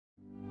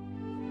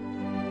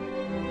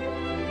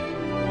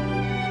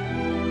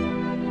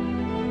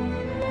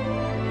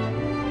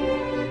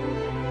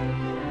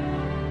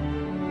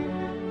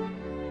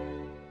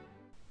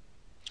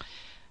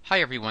Hi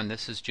everyone,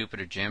 this is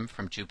Jupiter Jim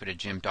from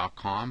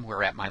jupiterjim.com.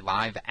 We're at my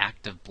live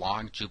active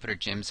blog,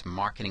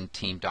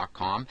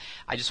 jupiterjimsmarketingteam.com.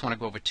 I just want to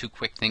go over two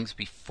quick things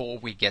before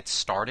we get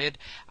started.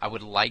 I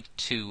would like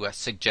to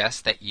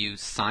suggest that you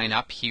sign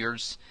up.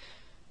 Here's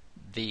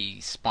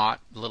the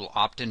little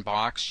opt-in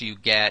box you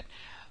get.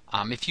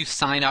 If you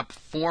sign up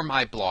for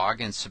my blog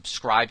and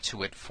subscribe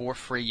to it for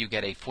free, you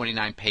get a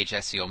 49-page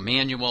SEO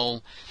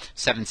manual,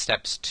 7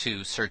 steps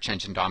to search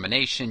engine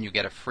domination. You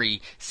get a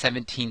free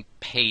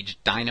 17-page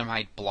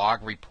dynamite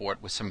blog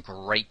report with some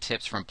great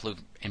tips for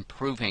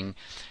improving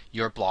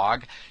your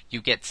blog.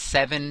 You get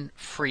 7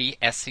 free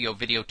SEO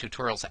video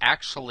tutorials.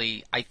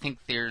 Actually, I think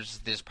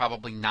there's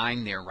probably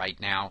 9 there right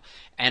now.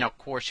 And of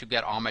course, you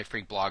get all my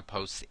free blog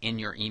posts in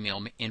your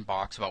email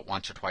inbox about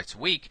once or twice a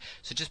week.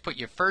 So just put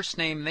your first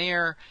name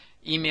there,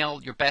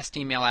 email, your best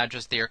email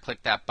address there,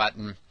 click that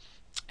button,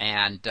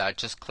 and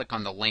just click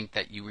on the link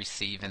that you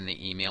receive in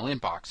the email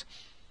inbox.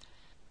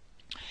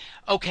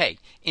 Okay,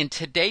 in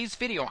today's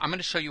video, I'm going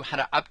to show you how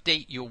to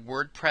update your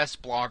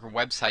WordPress blog or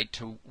website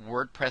to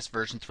WordPress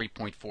version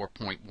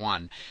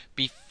 3.4.1.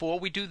 Before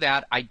we do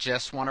that, I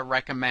just want to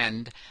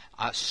recommend,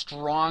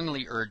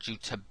 strongly urge you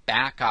to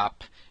back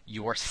up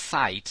your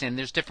site, and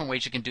there's different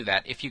ways you can do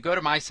that. If you go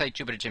to my site,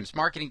 Jupiter Jim's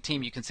Marketing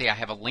Team, you can see I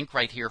have a link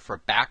right here for a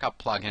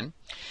backup plugin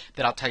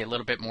that I'll tell you a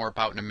little bit more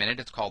about in a minute.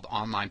 It's called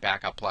Online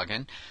Backup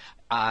Plugin.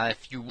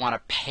 If you want to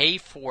pay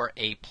for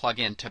a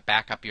plugin to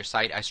back up your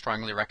site, I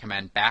strongly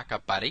recommend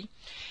Backup Buddy.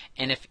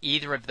 And if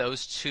either of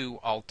those two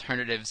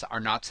alternatives are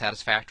not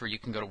satisfactory, you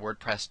can go to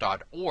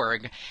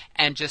WordPress.org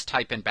and just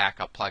type in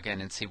Backup Plugin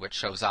and see what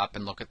shows up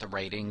and look at the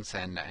ratings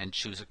and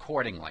choose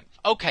accordingly.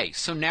 Okay,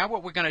 so now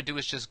what we're going to do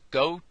is just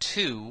go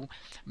to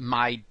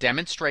my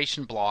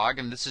demonstration blog,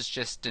 and this is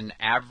just an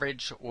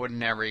average,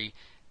 ordinary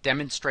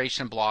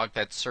demonstration blog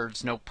that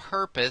serves no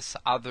purpose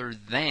other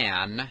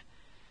than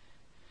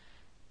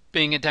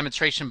being a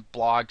demonstration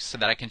blog so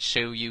that I can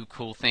show you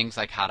cool things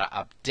like how to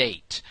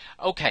update.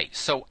 Okay,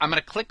 so I'm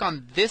going to click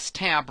on this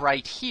tab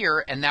right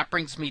here, and that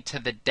brings me to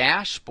the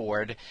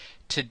dashboard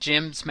to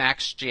Jim's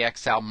Max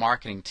GXL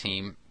Marketing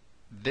Team.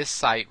 This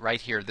site right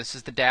here, this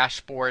is the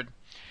dashboard.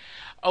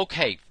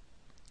 Okay,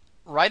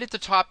 right at the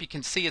top you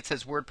can see it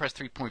says WordPress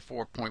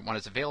 3.4.1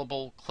 is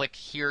available. Click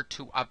here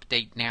to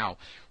update now.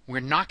 We're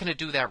not going to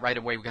do that right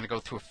away. We're going to go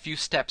through a few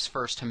steps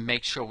first to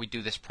make sure we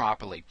do this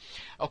properly.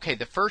 Okay,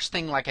 the first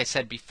thing, like I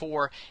said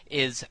before,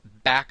 is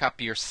back up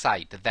your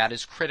site. That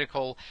is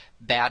critical.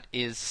 That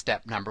is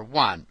step number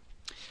 1.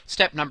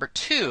 Step number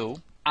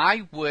 2,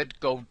 I would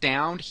go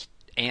down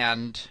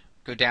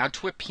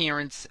to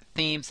Appearance,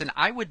 Themes, and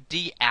I would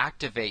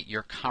deactivate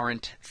your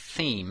current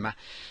theme.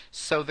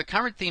 So the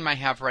current theme I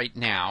have right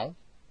now,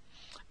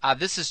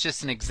 this is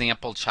just an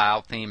example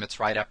child theme. It's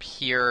right up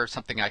here,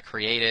 something I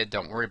created.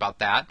 Don't worry about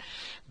that.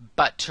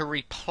 But to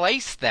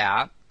replace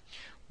that,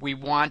 we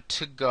want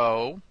to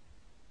go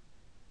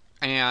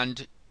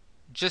and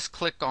just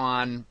click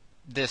on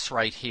this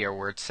right here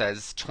where it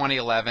says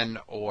 2011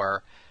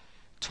 or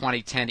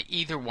 2010,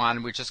 either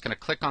one. We're just going to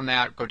click on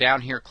that, go down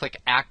here, click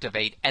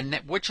Activate, and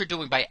what you're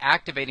doing by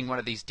activating one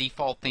of these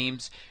default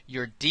themes,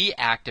 you're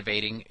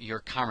deactivating your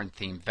current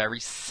theme.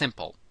 Very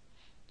simple.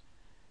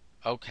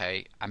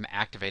 Okay, I'm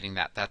activating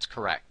that. That's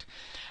correct.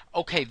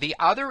 Okay, the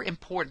other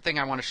important thing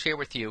I want to share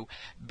with you,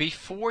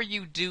 before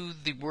you do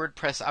the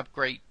WordPress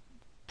upgrade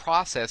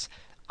process,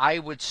 I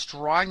would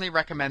strongly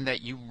recommend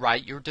that you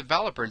write your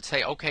developer and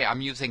say, okay,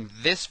 I'm using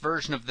this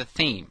version of the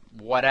theme,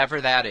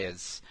 whatever that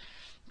is,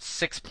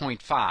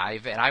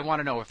 6.5, and I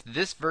want to know if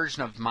this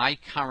version of my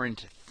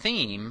current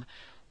theme,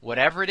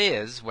 whatever it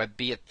is, whether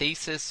be it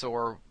Thesis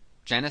or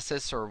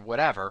Genesis or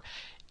whatever,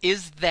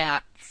 is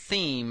that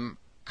theme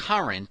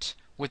current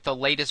with the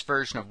latest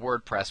version of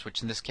WordPress,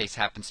 which in this case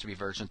happens to be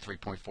version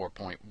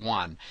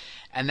 3.4.1.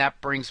 And that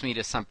brings me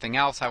to something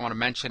else I want to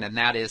mention, and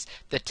that is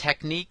the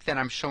technique that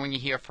I'm showing you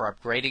here for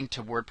upgrading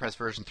to WordPress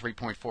version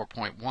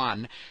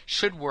 3.4.1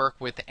 should work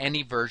with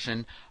any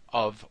version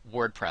of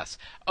WordPress.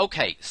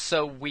 Okay,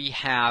 so we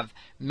have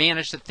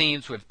managed the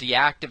themes, we've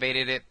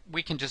deactivated it.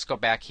 We can just go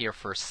back here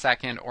for a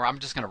second, or I'm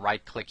just going to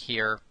right click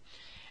here,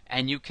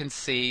 and you can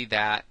see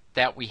that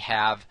we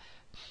have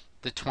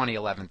the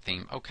 2011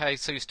 theme. Okay,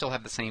 so you still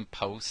have the same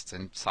posts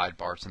and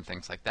sidebars and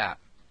things like that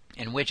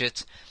and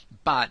widgets,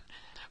 but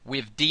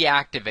we've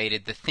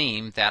deactivated the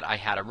theme that I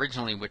had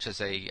originally, which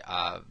is a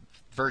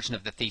version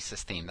of the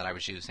Thesis theme that I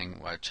was using,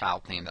 a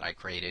child theme that I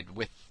created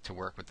to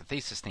work with the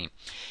Thesis theme.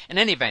 In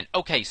any event,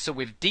 okay, so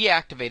we've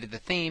deactivated the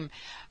theme,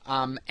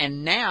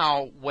 and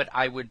now what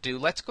I would do,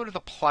 let's go to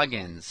the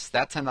plugins.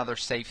 That's another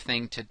safe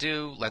thing to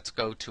do. Let's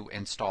go to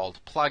Installed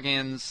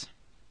Plugins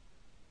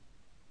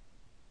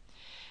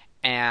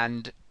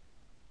and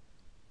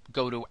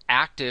go to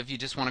Active. You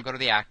just want to go to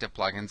the active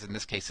plugins. In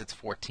this case, it's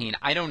 14.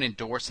 I don't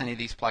endorse any of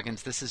these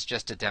plugins. This is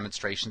just a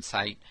demonstration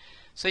site.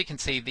 So you can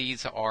see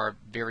these are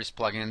various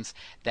plugins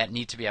that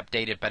need to be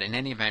updated, but in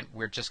any event,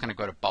 we're just going to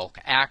go to Bulk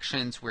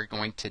Actions. We're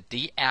going to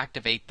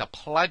deactivate the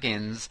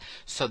plugins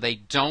so they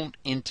don't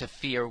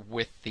interfere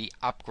with the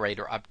upgrade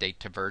or update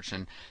to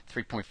version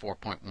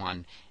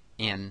 3.4.1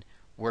 in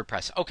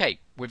WordPress. Okay,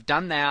 we've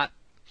done that.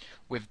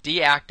 We've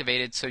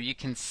deactivated, so you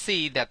can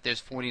see that there's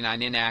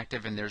 49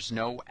 inactive and there's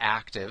no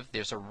active.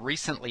 There's a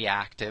recently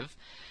active.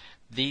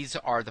 These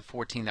are the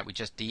 14 that we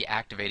just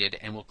deactivated,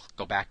 and we'll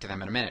go back to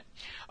them in a minute.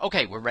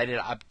 Okay, we're ready to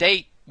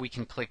update. We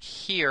can click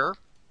here.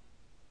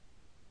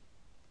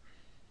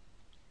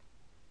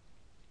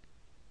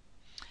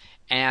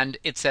 And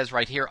it says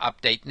right here,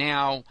 update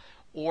now,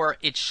 or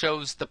it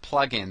shows the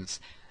plugins.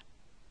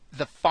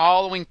 The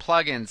following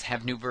plugins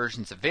have new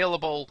versions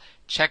available.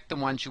 Check the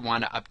ones you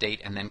want to update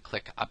and then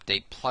click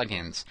Update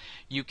Plugins.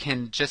 You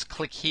can just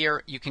click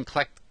here. You can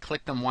click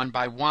them one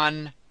by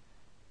one,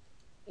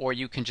 or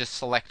you can just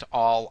select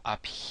all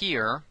up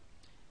here.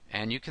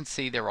 And you can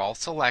see they're all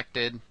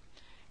selected.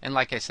 And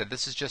like I said,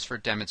 this is just for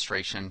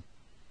demonstration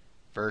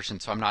version,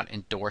 so I'm not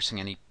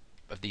endorsing any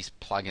of these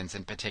plugins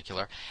in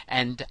particular.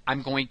 And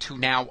I'm going to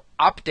now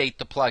update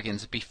the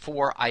plugins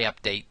before I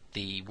update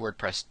the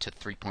WordPress to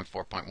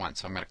 3.4.1.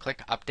 So I'm going to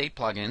click Update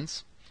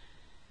Plugins.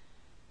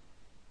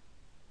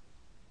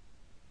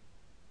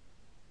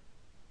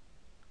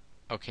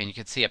 Okay, and you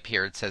can see up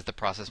here it says the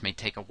process may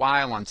take a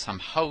while on some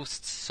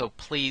hosts, so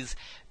please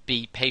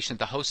be patient.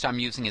 The host I'm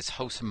using is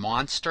Host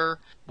Monster,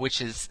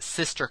 which is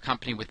sister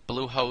company with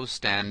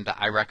Bluehost, and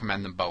I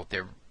recommend them both.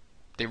 They're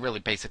really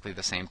basically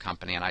the same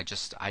company, and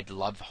I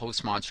love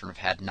Host Monster and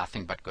have had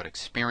nothing but good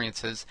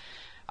experiences.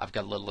 I've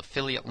got a little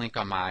affiliate link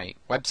on my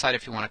website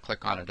if you want to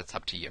click on it. It's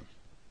up to you.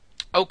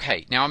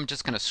 Okay, now I'm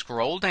just going to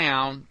scroll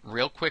down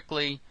real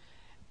quickly,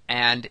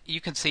 and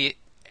you can see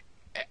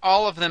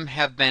all of them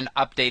have been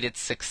updated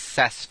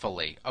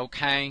successfully.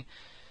 Okay,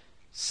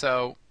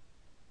 so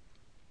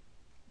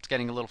it's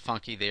getting a little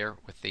funky there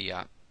with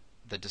the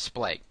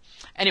display.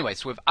 Anyway,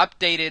 so we've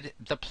updated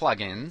the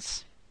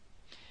plugins.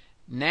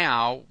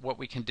 Now what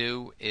we can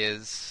do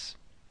is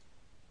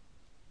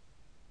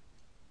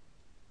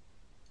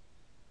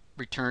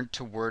return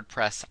to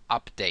WordPress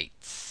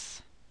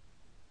updates.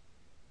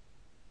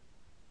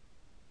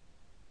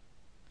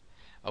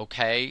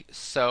 Okay,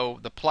 so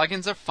the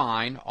plugins are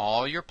fine.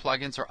 All your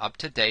plugins are up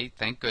to date,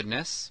 thank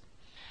goodness.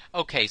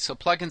 Okay, so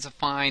plugins are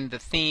fine. The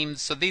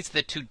themes, so these are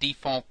the two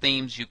default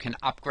themes. You can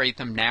upgrade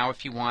them now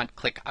if you want.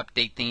 Click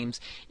Update Themes.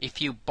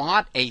 If you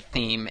bought a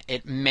theme,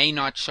 it may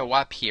not show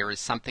up here as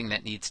something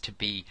that needs to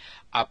be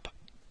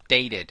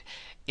updated.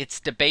 It's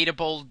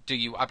debatable. Do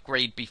you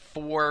upgrade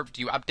before? Do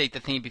you update the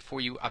theme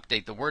before you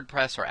update the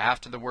WordPress or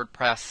after the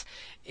WordPress?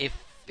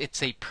 If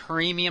it's a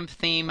premium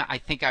theme, I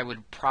think I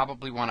would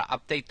probably want to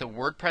update the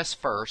WordPress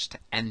first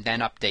and then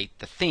update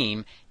the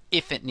theme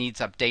if it needs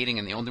updating,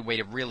 and the only way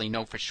to really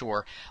know for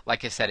sure,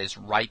 like I said, is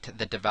write to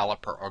the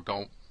developer or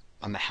go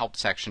on the help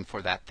section for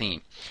that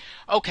theme.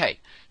 Okay,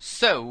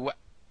 so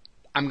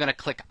I'm going to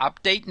click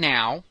Update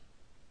Now,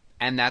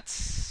 and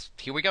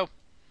here we go.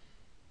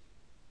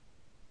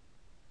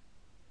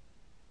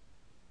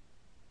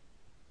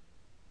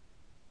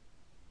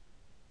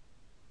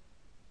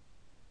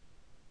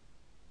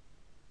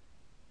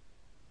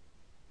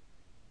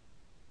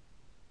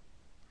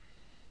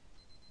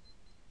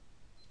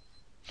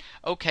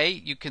 Okay,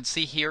 you can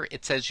see here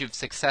it says you've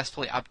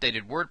successfully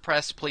updated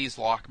WordPress. Please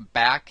log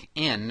back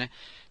in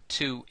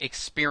to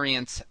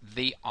experience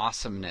the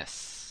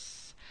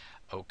awesomeness.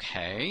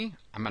 Okay,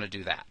 I'm going to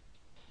do that.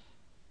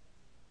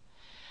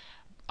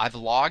 I've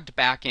logged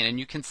back in, and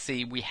you can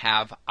see we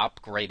have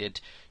upgraded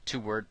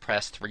to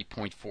WordPress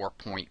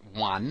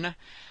 3.4.1.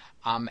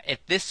 At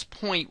this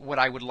point, what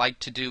I would like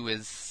to do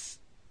is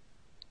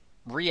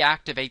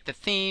reactivate the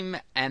theme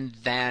and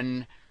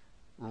then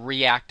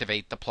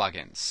reactivate the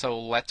plugins. So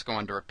let's go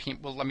under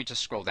well, let me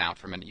just scroll down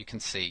for a minute. You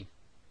can see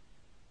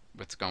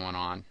what's going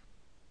on.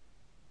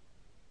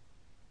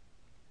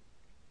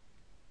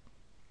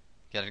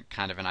 Get a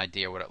kind of an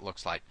idea what it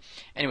looks like.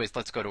 Anyways,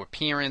 let's go to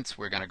Appearance.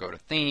 We're going to go to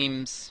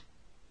Themes.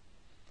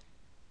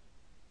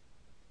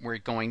 We're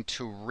going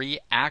to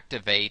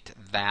reactivate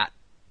that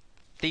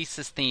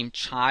thesis theme,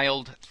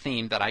 child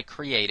theme that I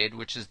created,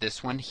 which is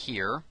this one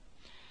here.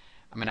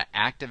 I'm going to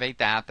activate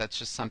that. That's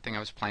just something I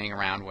was playing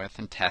around with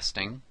and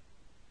testing.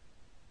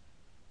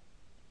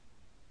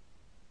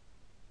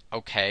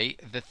 Okay,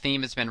 the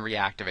theme has been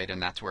reactivated, and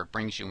that's where it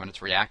brings you when it's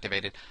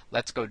reactivated.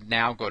 Let's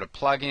now go to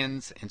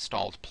Plugins,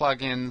 Installed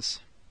Plugins.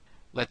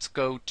 Let's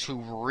go to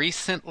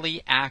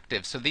Recently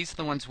Active. So these are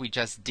the ones we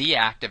just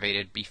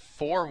deactivated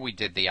before we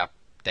did the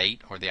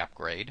update or the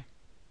upgrade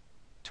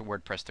to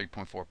WordPress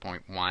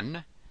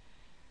 3.4.1.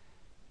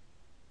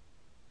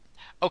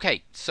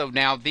 Okay, so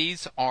now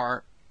these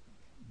are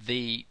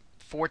the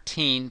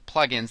 14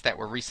 plugins that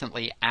were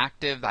recently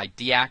active. I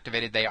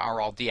deactivated. They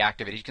are all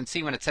deactivated. You can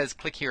see when it says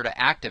click here to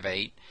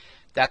activate,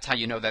 that's how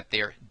you know that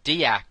they're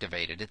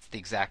deactivated. It's the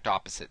exact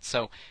opposite.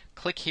 So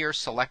click here,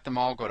 select them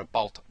all, go to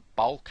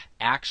bulk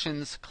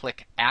actions,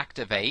 click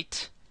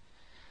activate,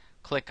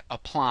 click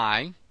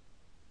apply.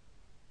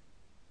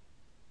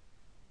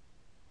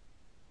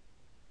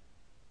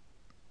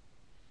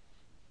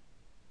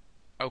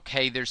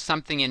 Okay, there's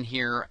something in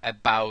here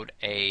about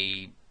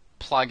a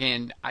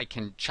plugin, I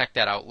can check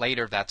that out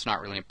later. That's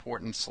not really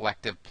important.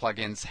 Selective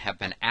plugins have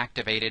been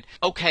activated.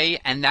 Okay,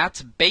 and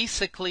that's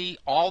basically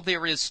all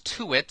there is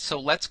to it. So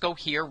let's go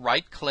here,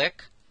 right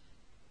click.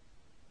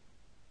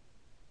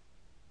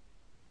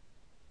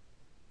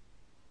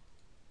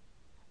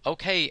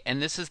 Okay,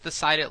 and this is the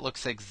site. It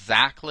looks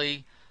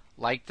exactly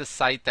like the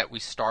site that we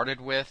started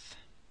with.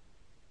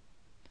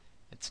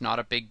 It's not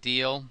a big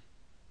deal.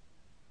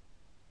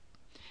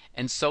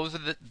 And so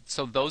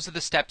those are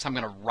the steps. I'm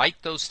going to write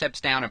those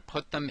steps down and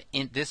put them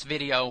in this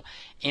video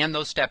and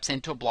those steps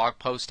into a blog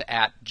post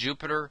at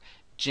Jupiter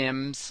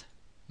Jim's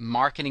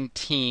marketing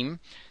team.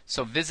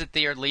 So visit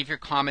there, leave your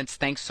comments.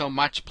 Thanks so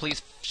much.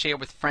 Please share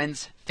with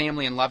friends,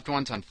 family, and loved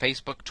ones on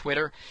Facebook,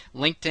 Twitter,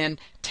 LinkedIn.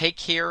 Take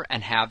care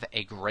and have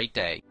a great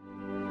day.